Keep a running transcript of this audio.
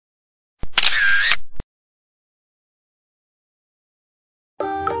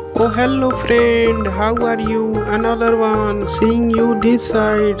Oh hello friend, how are you? Another one, seeing you this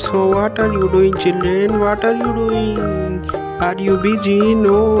side. So what are you doing children? What are you doing? Are you busy?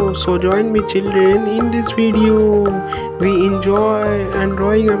 No. So join me children in this video. We enjoy and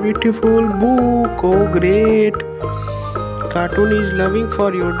drawing a beautiful book. Oh great. Cartoon is loving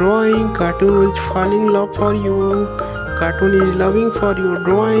for your drawing. Cartoon is falling in love for you. Cartoon is loving for your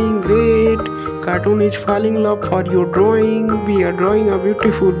drawing. Great. Cartoon is falling in love for your drawing. We are drawing a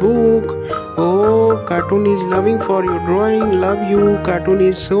beautiful book. Oh, cartoon is loving for your drawing. Love you. Cartoon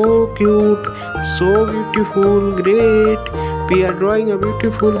is so cute, so beautiful. Great. We are drawing a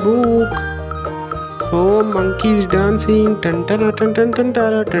beautiful book. Oh, monkey is dancing. Tan tara tan tan tan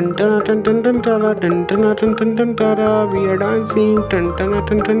tara tan tara tan tan tan tara tan tara tan tan tan tara. We are dancing. Tan tara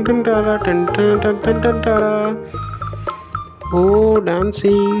tan tan tan tara tan tara tan tan tan tara. Oh,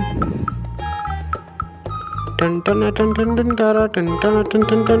 dancing. Tan tara tan tan tan tara tan tara tan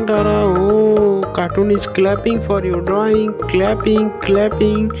tan tan tara. Oh, cartoon is clapping for your drawing. Clapping,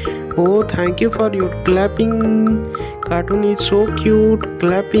 clapping. Oh, thank you for your clapping. Cartoon is so cute.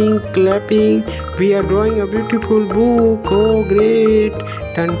 Clapping, clapping. We are drawing a beautiful book. Oh, great.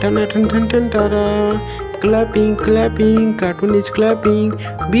 Tan tan tan tan tan tara. Clapping, clapping. Cartoon is clapping.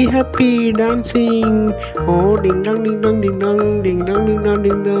 Be happy, dancing. Oh, ding dong, ding dong, ding dong, ding dong, ding dong,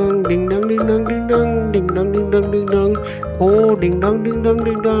 ding dong, ding dong, ding dong, ding dong, ding dong, ding dong, ding dong. Oh, ding dong, ding dong,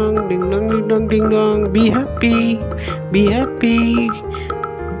 ding dong, ding dong, ding dong, ding dong. Be happy, be happy.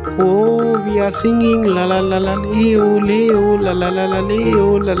 Oh, we are singing la la la la leo leo la la la la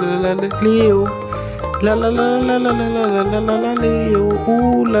leo la la la la leo la la la la la la la la la la leo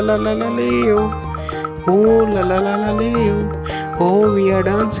ooh la la la la leo oh la la la la leo. Oh, we are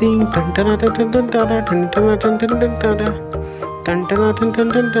dancing tan tan tan tan tan tan tan tan tan tan tan tan tan tan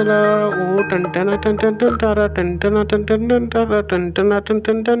tan tan tan. Oh, tan tan tan tan tan tan tan tan tan tan tan tan tan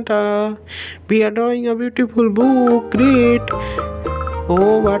tan tan tan. We are drawing a beautiful book. Great.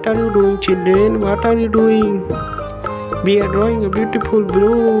 Oh, what are you doing children? What are you doing? We are drawing a beautiful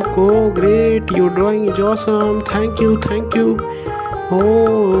book. Oh great, your drawing is awesome. Thank you, thank you.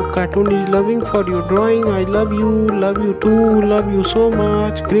 Oh, cartoon is loving for your drawing. I love you too, love you so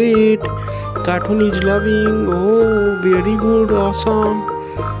much. Great, cartoon is loving. Oh, very good, awesome.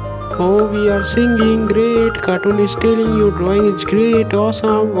 Oh, we are singing. Great, cartoon is telling your drawing is great,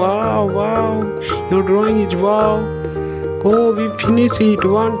 awesome. Wow, wow, your drawing is wow. Oh, we finish it.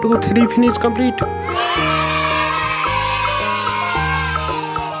 1, 2, 3, finish, complete.